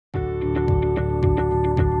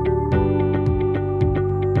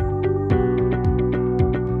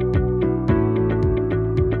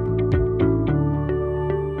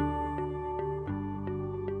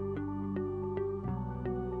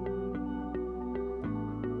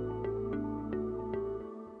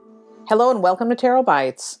Hello and welcome to Tarot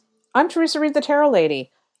Bites. I'm Teresa Reed, the Tarot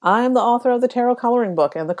Lady. I'm the author of the Tarot Coloring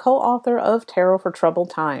Book and the co-author of Tarot for Troubled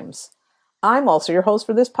Times. I'm also your host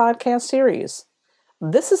for this podcast series.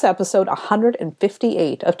 This is episode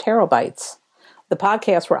 158 of Tarot Bites, the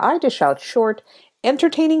podcast where I dish out short,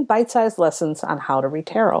 entertaining bite-sized lessons on how to read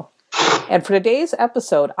tarot. And for today's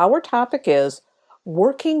episode, our topic is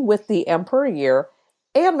working with the Emperor year,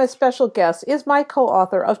 and my special guest is my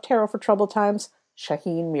co-author of Tarot for Troubled Times,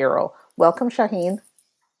 Shaheen Miro. Welcome, Shaheen.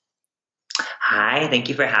 Hi, thank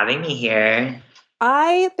you for having me here.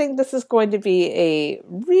 I think this is going to be a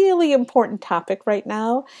really important topic right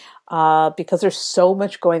now because there's so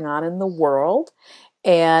much going on in the world.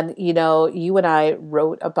 And, you know, you and I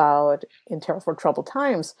wrote about, in Tarot for Troubled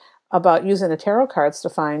Times, about using the tarot cards to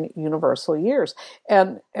find universal years.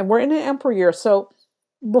 And we're in an Emperor year. So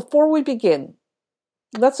before we begin,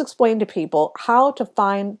 let's explain to people how to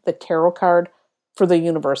find the tarot card for the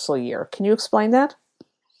universal year. Can you explain that?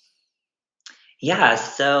 Yeah,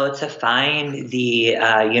 so to find the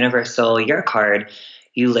universal year card,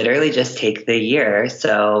 you literally just take the year,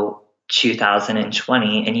 so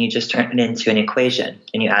 2020, and you just turn it into an equation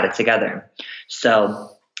and you add it together. So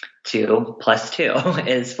 2 plus 2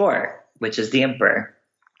 is 4, which is the Emperor.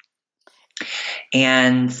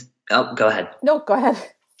 And, go ahead. No, go ahead.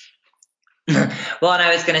 Well, and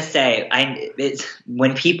I was going to say,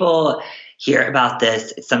 when people hear about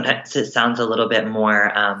this, sometimes it sounds a little bit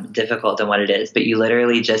more difficult than what it is, but you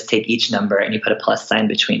literally just take each number and you put a plus sign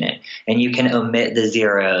between it, and you can omit the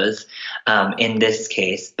zeros in this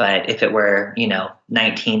case. But if it were,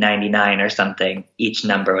 1999 or something, each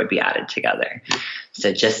number would be added together.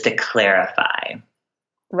 So just to clarify.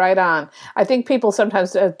 Right on. I think people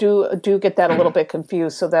sometimes do get that a little bit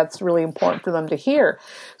confused, so that's really important for them to hear.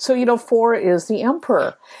 So, 4 is the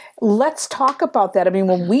Emperor. Let's talk about that. I mean,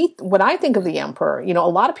 when I think of the Emperor, a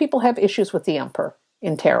lot of people have issues with the Emperor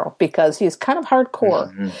in tarot because he's kind of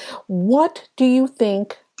hardcore. Mm-hmm. What do you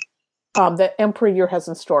think the Emperor year has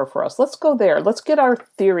in store for us? Let's go there. Let's get our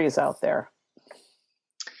theories out there.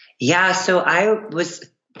 Yeah, so I was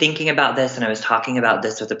thinking about this, and I was talking about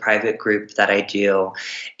this with a private group that I do.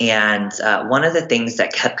 And one of the things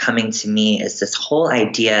that kept coming to me is this whole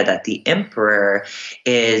idea that the Emperor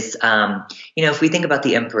is, if we think about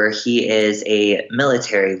the Emperor, he is a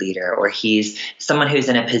military leader, or he's someone who's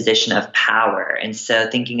in a position of power. And so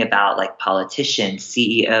thinking about like politicians,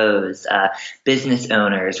 CEOs, business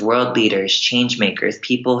owners, world leaders, change makers,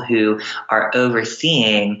 people who are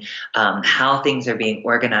overseeing how things are being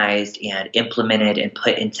organized and implemented and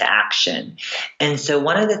put into action. And so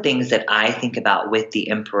one of the things that I think about with the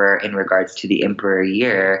Emperor in regards to the Emperor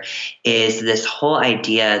year is this whole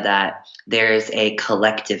idea that there's a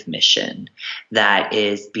collective mission that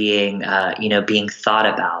is being thought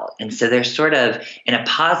about. And so there's sort of, in a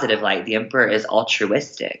positive light, the Emperor is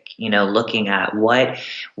altruistic, looking at what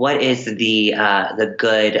is the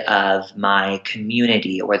good of my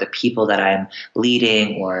community or the people that I'm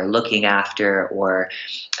leading or looking after or,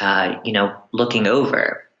 looking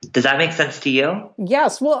over. Does that make sense to you?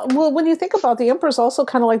 Yes. Well, when you think about the Emperor is also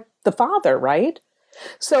kind of like the father, right?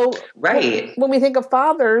 So right. When we think of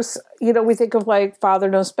fathers, we think of like father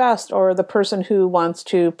knows best, or the person who wants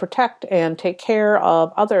to protect and take care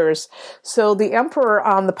of others. So the Emperor,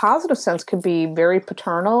 on the positive sense, can be very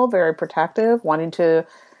paternal, very protective, wanting to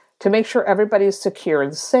make sure everybody's secure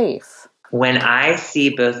and safe. When I see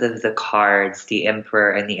both of the cards, the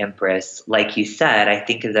Emperor and the Empress, like you said, I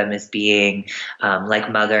think of them as being like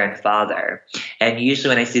mother and father. And usually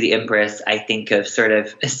when I see the Empress, I think of sort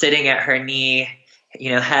of sitting at her knee,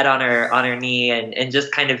 head on her knee, and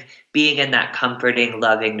just kind of being in that comforting,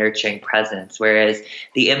 loving, nurturing presence. Whereas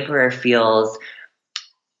the Emperor feels,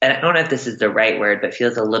 and I don't know if this is the right word, but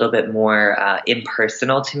feels a little bit more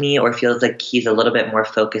impersonal to me, or feels like he's a little bit more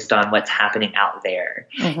focused on what's happening out there,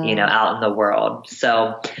 out in the world.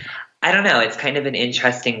 So I don't know. It's kind of an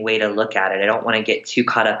interesting way to look at it. I don't want to get too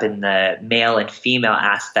caught up in the male and female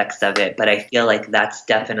aspects of it, but I feel like that's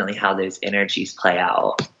definitely how those energies play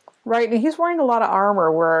out. Right, and he's wearing a lot of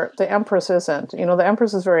armor where the Empress isn't. The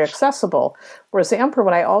Empress is very accessible, whereas the Emperor,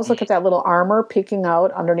 when I always look at that little armor peeking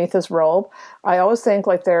out underneath his robe, I always think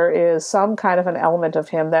like there is some kind of an element of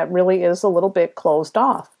him that really is a little bit closed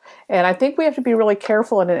off. And I think we have to be really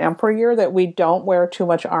careful in an Emperor year that we don't wear too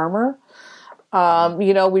much armor.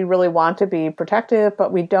 We really want to be protective,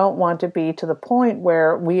 but we don't want to be to the point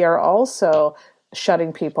where we are also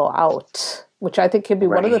shutting people out, which I think can be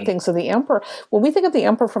one of the things of the Emperor. When we think of the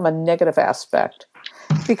Emperor from a negative aspect,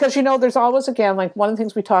 Because, there's always, again, like one of the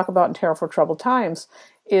things we talk about in Tarot for Troubled Times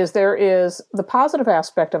is there is the positive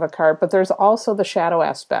aspect of a card, but there's also the shadow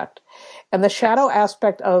aspect. And the shadow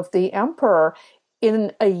aspect of the Emperor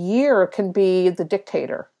in a year can be the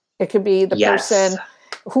dictator. It can be the person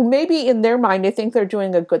who maybe in their mind, they think they're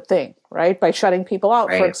doing a good thing, right? By shutting people out,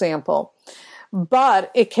 for example.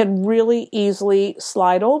 But it can really easily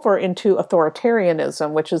slide over into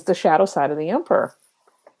authoritarianism, which is the shadow side of the Emperor.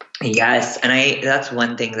 Yes, and that's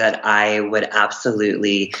one thing that I would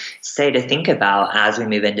absolutely say to think about as we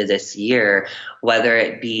move into this year, whether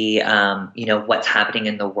it be, what's happening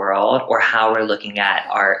in the world or how we're looking at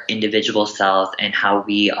our individual selves and how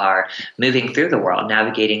we are moving through the world,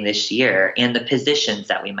 navigating this year and the positions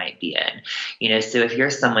that we might be in. So if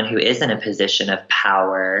you're someone who is in a position of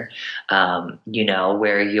power,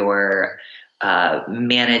 where you're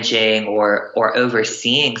managing or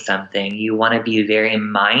overseeing something, you want to be very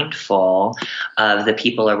mindful of the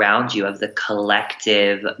people around you, of the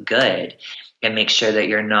collective good, and make sure that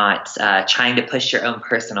you're not trying to push your own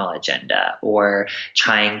personal agenda or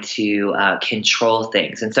trying to control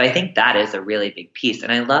things. And so I think that is a really big piece.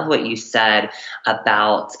 And I love what you said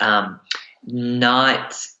about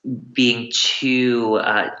not being too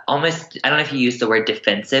almost, I don't know if you used the word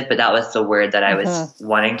defensive, but that was the word that I was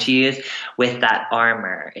wanting to use with that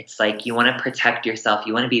armor. It's like you want to protect yourself.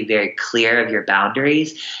 You want to be very clear of your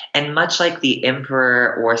boundaries. And much like the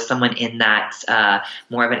Emperor or someone in that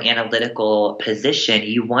more of an analytical position,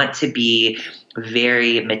 you want to be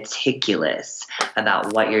very meticulous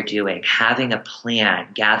about what you're doing, having a plan,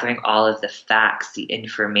 gathering all of the facts, the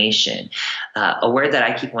information. A word that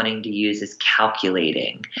I keep wanting to use is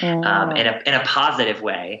calculating in a positive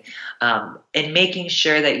way, and making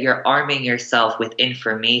sure that you're arming yourself with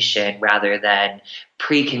information rather than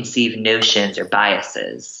preconceived notions or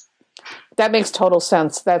biases. That makes total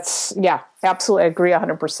sense. Absolutely. I agree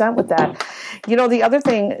 100% with that. The other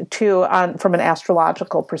thing too, from an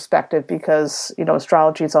astrological perspective, because,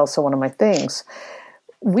 astrology is also one of my things.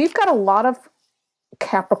 We've got a lot of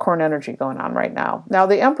Capricorn energy going on right now. Now,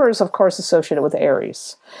 the Emperor is, of course, associated with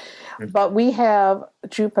Aries, but we have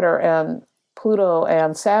Jupiter and Pluto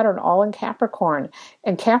and Saturn all in Capricorn.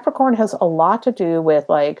 And Capricorn has a lot to do with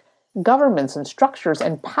like governments and structures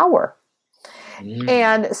and power.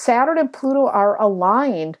 And Saturn and Pluto are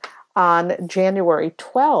aligned on January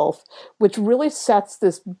 12th, which really sets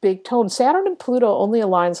this big tone. Saturn and Pluto only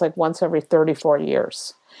aligns like once every 34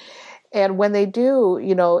 years. And when they do,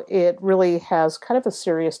 it really has kind of a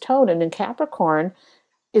serious tone. And in Capricorn,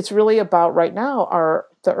 it's really about right now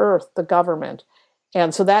the earth, the government.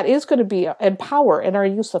 And so that is going to be, and power and our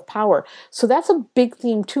use of power. So that's a big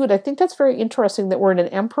theme too. And I think that's very interesting that we're in an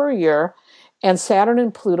Emperor year and Saturn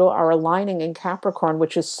and Pluto are aligning in Capricorn,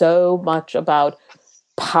 which is so much about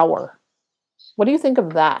power. What do you think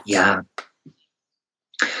of that? Yeah.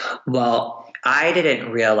 Well, I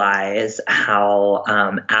didn't realize how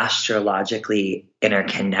astrologically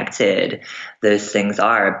interconnected those things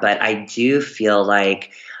are, but I do feel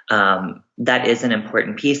like that is an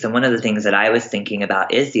important piece. And one of the things that I was thinking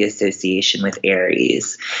about is the association with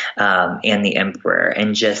Aries and the Emperor,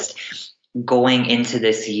 and just going into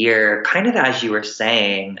this year, kind of as you were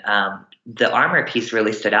saying, the armor piece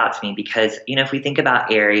really stood out to me because, if we think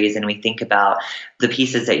about Aries and we think about the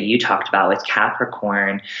pieces that you talked about with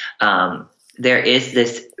Capricorn, there is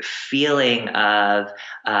this feeling of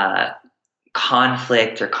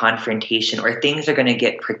conflict or confrontation, or things are going to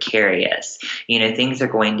get precarious. Things are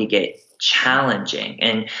going to get challenging.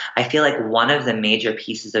 And I feel like one of the major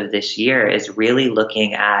pieces of this year is really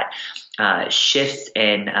looking at shifts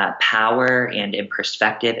in power and in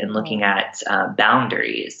perspective, and looking at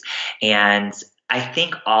boundaries. And I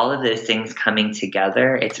think all of those things coming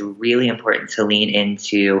together, it's really important to lean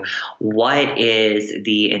into what is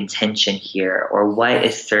the intention here, or what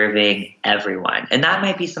is serving everyone. And that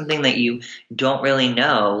might be something that you don't really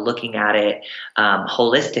know looking at it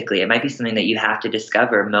holistically. It might be something that you have to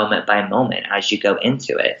discover moment by moment as you go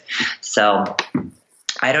into it. So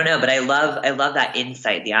I don't know, but I love that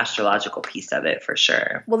insight, the astrological piece of it for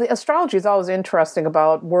sure. Well, the astrology is always interesting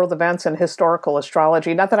about world events and historical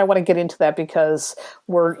astrology. Not that I want to get into that because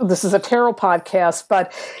this is a tarot podcast,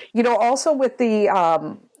 but also with the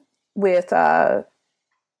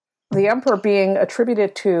Emperor being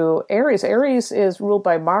attributed to Aries. Aries is ruled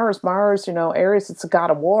by Mars. Mars, Aries, it's a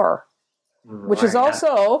god of war, which is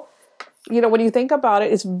also, when you think about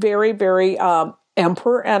it, it's very, very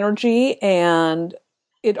Emperor energy, and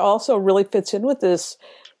it also really fits in with this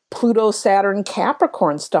Pluto, Saturn,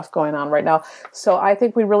 Capricorn stuff going on right now. So I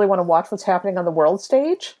think we really want to watch what's happening on the world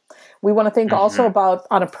stage. We want to think also about,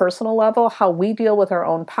 on a personal level, how we deal with our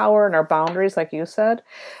own power and our boundaries, like you said.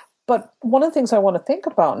 But one of the things I want to think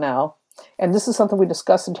about now, and this is something we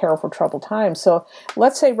discussed in Tarot for Troubled Times. So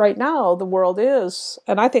let's say right now the world is,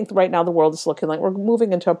 and I think right now the world is looking like we're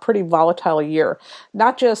moving into a pretty volatile year,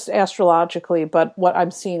 not just astrologically, but what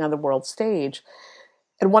I'm seeing on the world stage.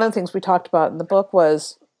 And one of the things we talked about in the book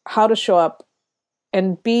was how to show up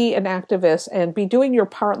and be an activist and be doing your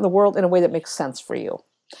part in the world in a way that makes sense for you.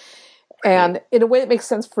 And in a way that makes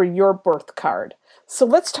sense for your birth card. So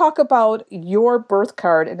let's talk about your birth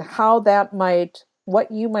card and how that might,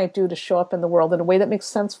 what you might do to show up in the world in a way that makes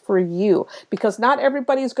sense for you. Because not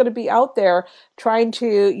everybody's going to be out there trying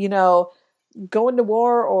to, go into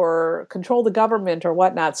war or control the government or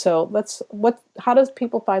whatnot. So how does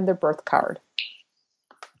people find their birth card?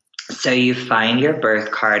 So you find your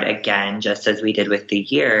birth card again, just as we did with the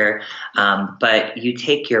year, but you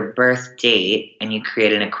take your birth date and you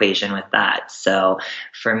create an equation with that. So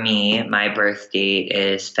for me, my birth date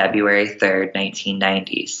is February 3rd,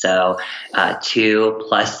 1990. So 2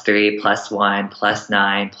 plus 3 plus 1 plus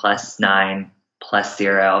 9 plus 9 plus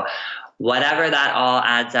 0, whatever that all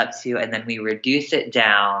adds up to. And then we reduce it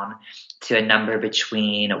down to a number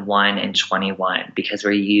between 1 and 21 because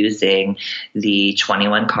we're using the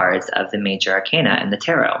 21 cards of the major arcana in the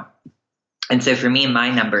tarot. And so for me,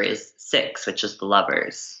 my number is 6, which is the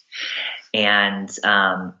Lovers. And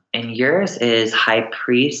yours is High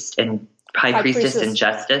Priestess and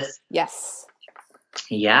Justice. Yes.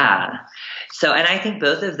 Yeah. So, and I think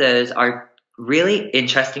both of those are really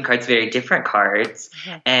interesting cards, very different cards.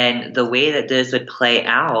 Mm-hmm. And the way that those would play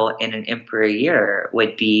out in an Emperor year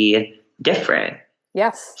would be different.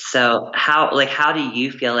 Yes. So how do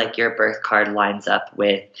you feel like your birth card lines up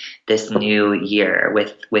with this new year,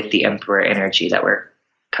 with the Emperor energy that we're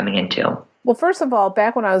coming into? Well, first of all,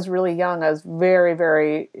 back when I was really young, I was very,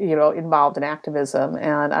 very, involved in activism,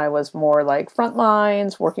 and I was more like front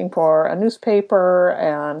lines, working for a newspaper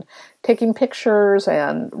and taking pictures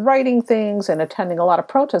and writing things and attending a lot of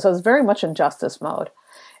protests. I was very much in justice mode.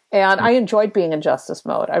 And I enjoyed being in justice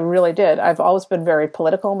mode. I really did. I've always been very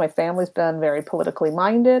political. My family's been very politically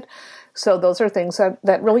minded. So those are things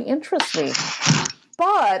that really interest me.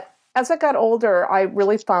 But as I got older, I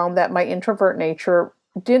really found that my introvert nature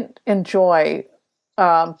didn't enjoy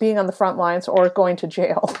being on the front lines or going to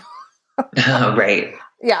jail. Right.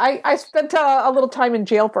 Yeah, I spent a little time in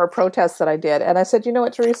jail for a protest that I did. And I said, you know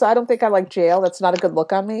what, Teresa, I don't think I like jail. That's not a good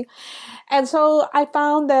look on me. And so I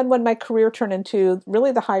found that when my career turned into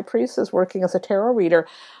really the High Priestess working as a tarot reader,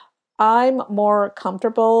 I'm more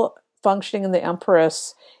comfortable functioning in the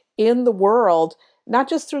Empress in the world, not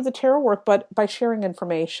just through the tarot work, but by sharing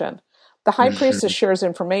information. The High Priestess shares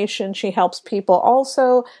information. She helps people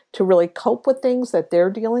also to really cope with things that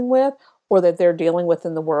they're dealing with or that they're dealing with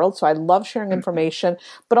in the world. So I love sharing information,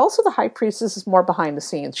 but also the High Priestess is more behind the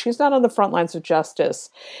scenes. She's not on the front lines of justice.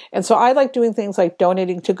 And so I like doing things like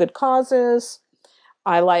donating to good causes.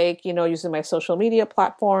 I like, using my social media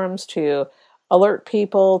platforms to alert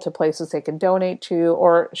people to places they can donate to,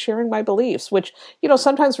 or sharing my beliefs, which,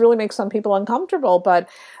 sometimes really makes some people uncomfortable, but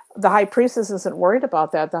the High Priestess isn't worried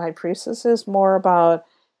about that. The High Priestess is more about,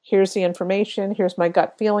 here's the information, here's my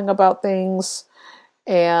gut feeling about things,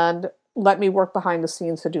 and let me work behind the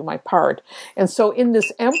scenes to do my part. And so in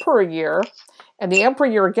this Emperor year, and the Emperor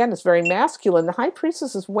year, again, is very masculine, the High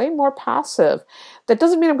Priestess is way more passive. That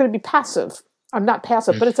doesn't mean I'm going to be passive. I'm not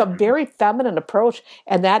passive, but it's a very feminine approach,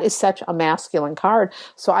 and that is such a masculine card.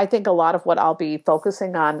 So I think a lot of what I'll be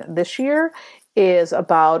focusing on this year is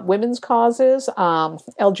about women's causes,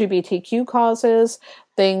 LGBTQ causes,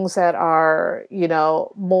 things that are,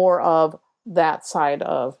 more of that side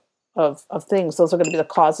of things. Those are going to be the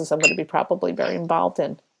causes I'm going to be probably very involved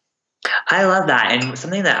in. I love that. And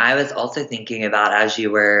something that I was also thinking about as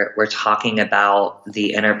you were talking about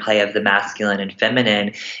the interplay of the masculine and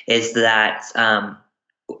feminine is that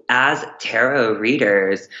as tarot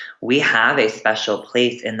readers, we have a special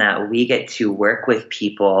place in that we get to work with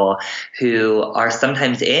people who are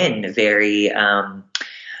sometimes in very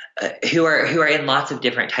who are in lots of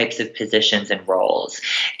different types of positions and roles.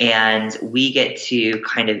 And we get to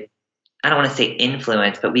kind of, I don't want to say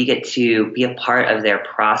influence, but we get to be a part of their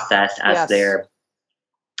process as they're,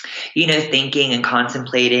 thinking and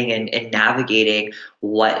contemplating and navigating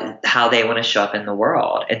how they want to show up in the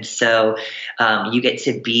world. And so you get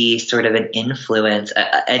to be sort of an influence,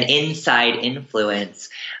 an inside influence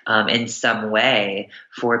in some way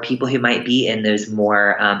for people who might be in those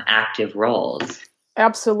more active roles.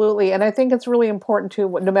 Absolutely. And I think it's really important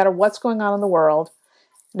too, no matter what's going on in the world,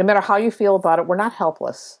 No matter how you feel about it, we're not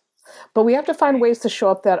helpless. But we have to find ways to show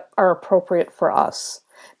up that are appropriate for us.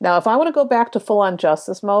 Now, if I want to go back to full-on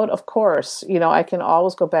justice mode, of course, I can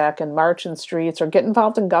always go back and march in streets or get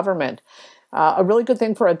involved in government. A really good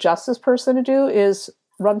thing for a justice person to do is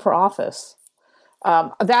run for office.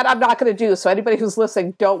 That I'm not going to do. So anybody who's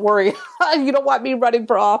listening, don't worry. You don't want me running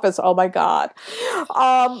for office. Oh my God.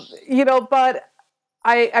 But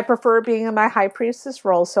I prefer being in my high priestess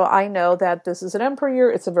role. So I know that this is an emperor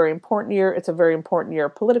year. It's a very important year. It's a very important year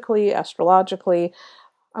politically, astrologically.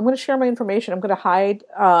 I'm going to share my information. I'm going to hide.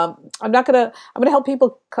 I'm going to help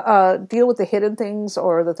people deal with the hidden things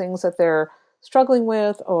or the things that they're struggling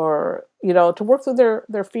with, or, to work through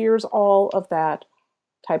their fears, all of that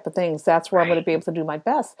type of things. That's where I'm going to be able to do my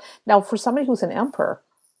best. Now, for somebody who's an emperor,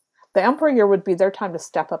 the emperor year would be their time to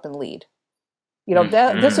step up and lead.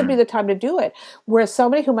 This would be the time to do it. Whereas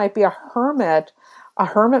somebody who might be a hermit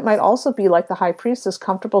might also be like the high priestess,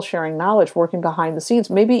 comfortable sharing knowledge, working behind the scenes,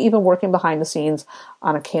 maybe even working behind the scenes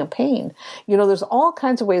on a campaign. There's all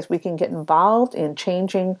kinds of ways we can get involved in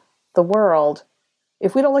changing the world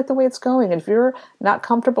if we don't like the way it's going. And if you're not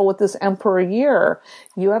comfortable with this emperor year,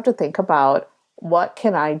 you have to think about, what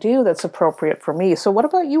can I do that's appropriate for me? So what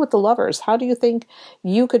about you with the Lovers? How do you think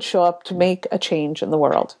you could show up to make a change in the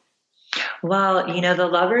world? Well, the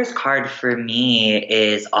Lovers card for me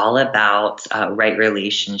is all about right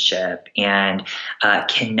relationship and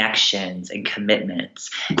connections and commitments.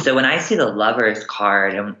 So when I see the Lovers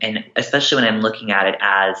card, and especially when I'm looking at it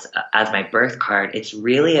as my birth card, it's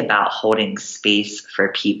really about holding space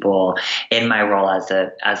for people in my role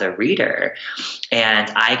as a reader.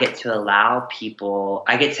 And I get to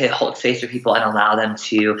hold space for people and allow them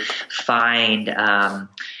to find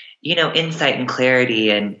insight and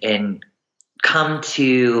clarity and come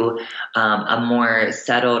to a more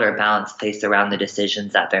settled or balanced place around the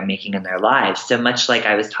decisions that they're making in their lives. So much like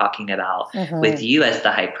I was talking about with you as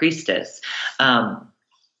the high priestess.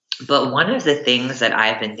 But one of the things that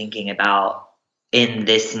I've been thinking about in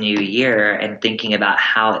this new year and thinking about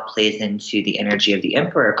how it plays into the energy of the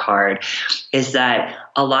Emperor card is that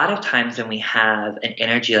a lot of times when we have an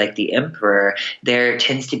energy like the Emperor, there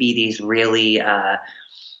tends to be these really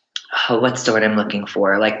what's the word I'm looking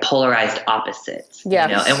for? Like polarized opposites.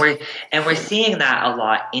 Yes. And we're seeing that a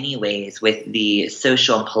lot anyways with the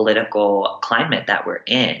social and political climate that we're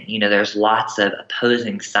in. There's lots of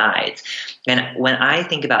opposing sides. And when I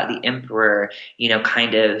think about the Emperor,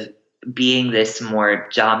 kind of being this more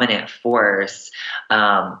dominant force,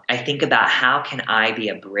 I think about how can I be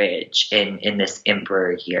a bridge in this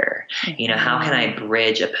Emperor year? How can I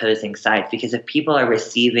bridge opposing sides? Because if people are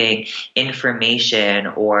receiving information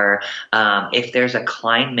or if there's a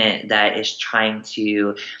climate that is trying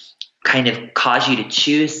to kind of cause you to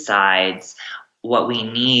choose sides, what we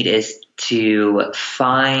need is to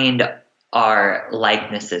find our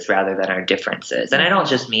likenesses rather than our differences. And I don't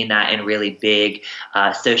just mean that in really big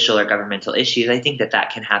social or governmental issues. I think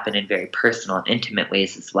that can happen in very personal and intimate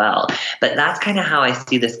ways as well. But that's kind of how I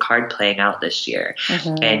see this card playing out this year.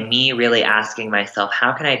 And me really asking myself,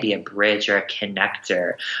 how can I be a bridge or a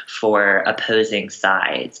connector for opposing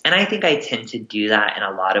sides? And I think I tend to do that in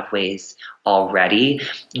a lot of ways already,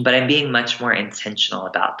 but I'm being much more intentional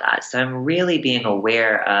about that. So I'm really being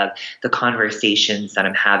aware of the conversations that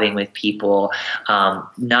I'm having with people,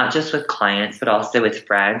 not just with clients, but also with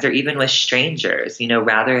friends or even with strangers,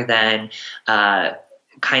 rather than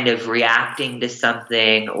kind of reacting to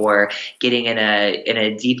something or getting in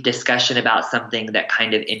a deep discussion about something that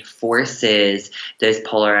kind of enforces those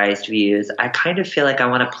polarized views. I kind of feel like I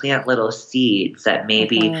want to plant little seeds that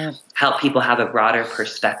maybe help people have a broader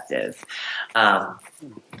perspective.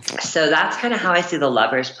 So that's kind of how I see the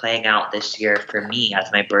Lovers playing out this year for me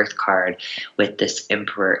as my birth card with this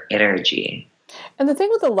Emperor energy. And the thing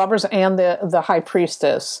with the Lovers and the High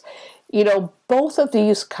Priestess, both of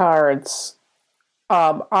these cards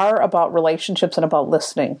are about relationships and about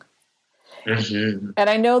listening. And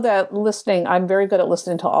I know that listening, I'm very good at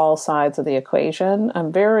listening to all sides of the equation.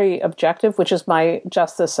 I'm very objective, which is my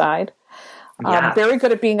justice side. I'm very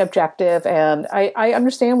good at being objective. And I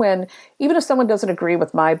understand when, even if someone doesn't agree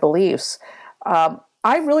with my beliefs, I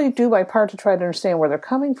really do my part to try to understand where they're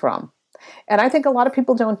coming from. And I think a lot of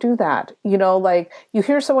people don't do that. Like you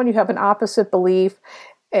hear someone, you have an opposite belief,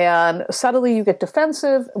 and suddenly you get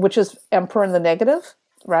defensive, which is Emperor in the negative,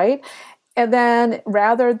 right? And then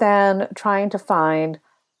rather than trying to find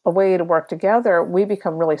a way to work together, we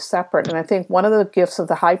become really separate. And I think one of the gifts of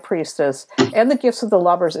the High Priestess and the gifts of the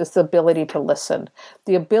Lovers is the ability to listen,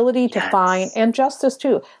 the ability to find, and justice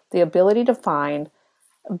too, the ability to find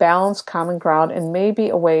balance, common ground, and maybe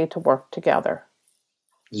a way to work together.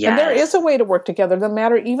 And there is Yes. a way to work together, no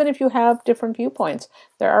matter, even if you have different viewpoints,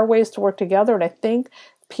 there are ways to work together. And I think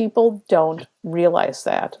people don't realize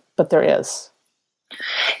that, but there is.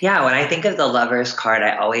 Yeah, when I think of the Lover's card,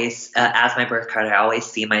 I always, as my birth card, I always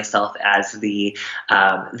see myself as the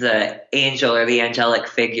angel or the angelic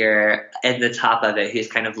figure in the top of it, who's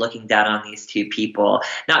kind of looking down on these two people.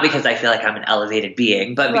 Not because I feel like I'm an elevated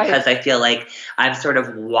being, but Right. because I feel like I'm sort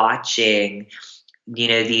of watching,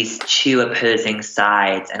 these two opposing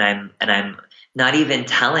sides, and I'm not even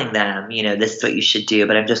telling them, this is what you should do,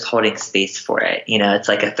 but I'm just holding space for it. It's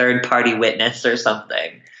like a third party witness or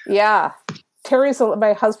something. Yeah.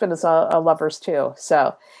 My husband is a Lovers too.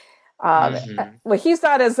 So, well, he's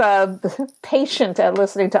not as patient at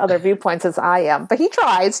listening to other viewpoints as I am, but he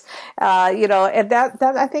tries, and that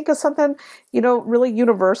I think is something, really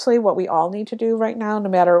universally what we all need to do right now, no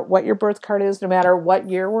matter what your birth card is, no matter what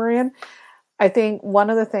year we're in. I think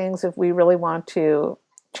one of the things, if we really want to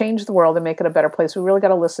change the world and make it a better place, we really got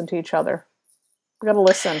to listen to each other. We got to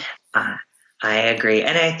listen. I agree.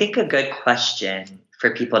 And I think a good question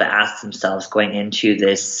for people to ask themselves going into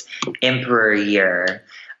this Emperor year,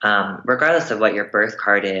 regardless of what your birth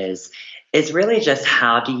card is really just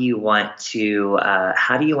how do you want to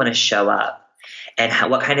show up?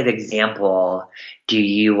 And what kind of example do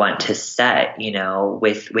you want to set,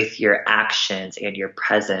 with your actions and your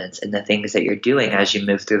presence and the things that you're doing as you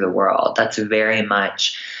move through the world? That's very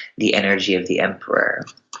much the energy of the Emperor.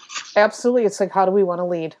 Absolutely. It's like, how do we want to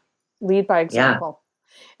lead? Lead by example.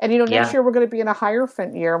 Yeah. And, next year we're going to be in a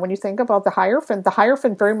Hierophant year. When you think about the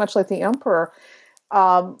Hierophant very much like the Emperor.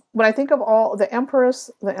 When I think of all the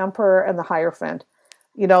Empress, the Emperor, and the Hierophant,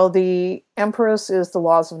 the Empress is the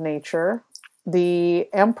laws of nature. The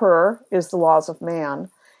Emperor is the laws of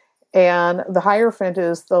man, and the Hierophant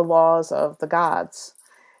is the laws of the gods.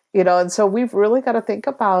 And so we've really got to think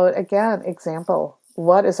about, again, example.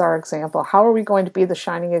 What is our example? How are we going to be the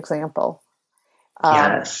shining example?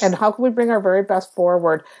 Yes. And how can we bring our very best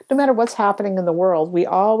forward? No matter what's happening in the world, we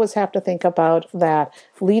always have to think about that,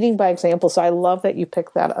 leading by example. So I love that you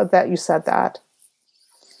picked that you said that.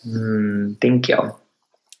 Thank you.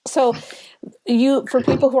 So for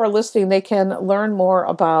people who are listening, they can learn more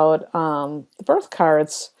about the birth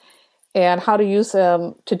cards and how to use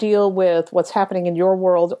them to deal with what's happening in your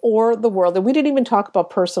world or the world. And we didn't even talk about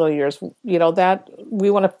personal years, that we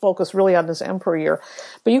want to focus really on this Emperor year.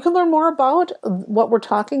 But you can learn more about what we're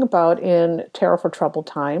talking about in Tarot for Troubled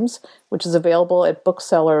Times, which is available at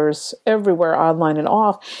booksellers everywhere, online and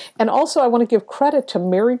off. And also I want to give credit to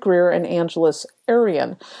Mary Greer and Angeles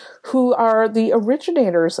Arian, who are the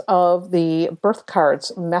originators of the birth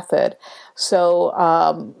cards method.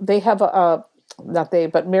 So they have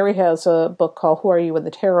but Mary has a book called Who Are You in the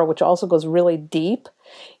Tarot, which also goes really deep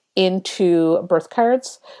into birth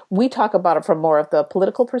cards. We talk about it from more of the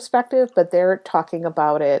political perspective, but they're talking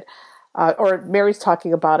about it, or Mary's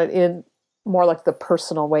talking about it in more like the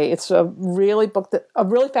personal way. It's a really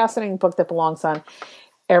fascinating book that belongs on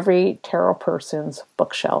every tarot person's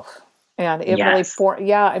bookshelf. And it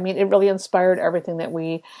it really inspired everything that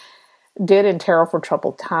we did in Tarot for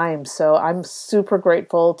Troubled Times. So I'm super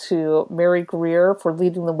grateful to Mary Greer for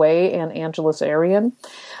leading the way and Angeles Arian.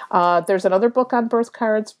 There's another book on birth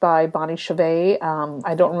cards by Bonnie Chevet.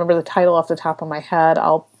 I don't remember the title off the top of my head.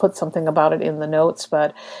 I'll put something about it in the notes.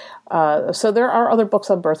 But so there are other books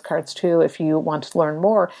on birth cards too, if you want to learn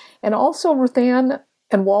more. And also Ruthann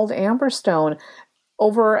and Wald Amberstone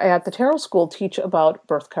over at the Tarot School teach about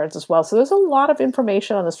birth cards as well. So there's a lot of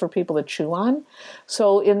information on this for people to chew on.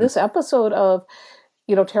 So in this episode of,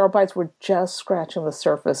 Tarot Bites, we're just scratching the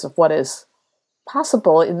surface of what is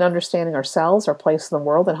possible in understanding ourselves, our place in the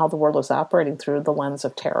world, and how the world is operating through the lens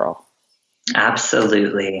of tarot.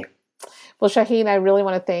 Absolutely. Well, Shaheen, I really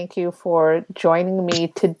want to thank you for joining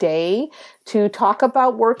me today to talk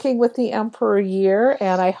about working with the Emperor year.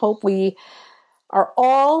 And I hope we are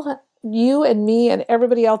all, you and me and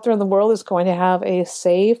everybody out there in the world, is going to have a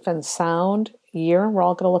safe and sound year. We're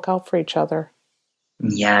all going to look out for each other.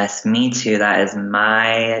 Yes, me too. That is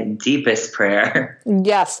my deepest prayer.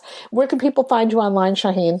 Yes. Where can people find you online,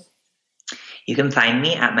 Shaheen? You can find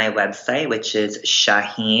me at my website, which is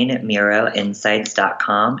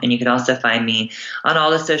ShaheenMiroInsights.com. And you can also find me on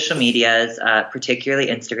all the social medias, particularly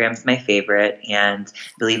Instagram's my favorite. And I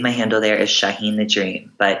believe my handle there is Shaheen the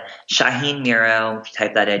Dream. But Shaheen Miro, if you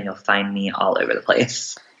type that in, you'll find me all over the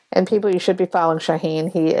place. And people, you should be following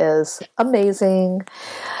Shaheen. He is amazing.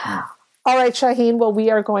 All right, Shaheen. Well,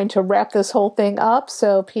 we are going to wrap this whole thing up.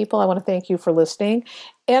 So people, I want to thank you for listening.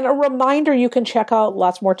 And a reminder, you can check out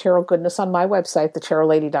lots more tarot goodness on my website,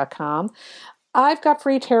 thetarotlady.com. I've got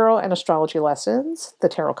free tarot and astrology lessons, the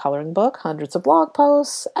tarot coloring book, hundreds of blog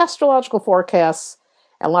posts, astrological forecasts,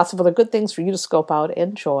 and lots of other good things for you to scope out and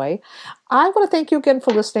enjoy. I want to thank you again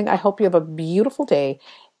for listening. I hope you have a beautiful day.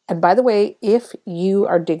 And by the way, if you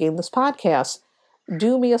are digging this podcast,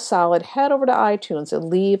 do me a solid, head over to iTunes and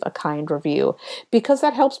leave a kind review, because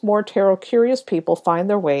that helps more tarot curious people find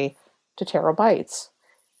their way to Tarot Bites.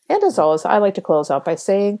 And as always, I like to close out by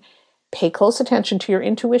saying, pay close attention to your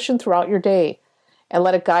intuition throughout your day and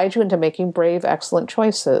let it guide you into making brave, excellent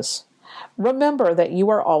choices. Remember that you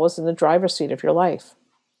are always in the driver's seat of your life.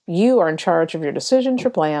 You are in charge of your decisions,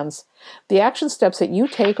 your plans, the action steps that you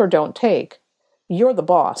take or don't take. You're the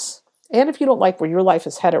boss. And if you don't like where your life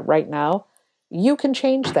is headed right now, you can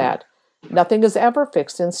change that. Nothing is ever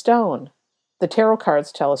fixed in stone. The tarot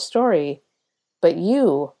cards tell a story, but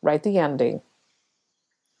you write the ending.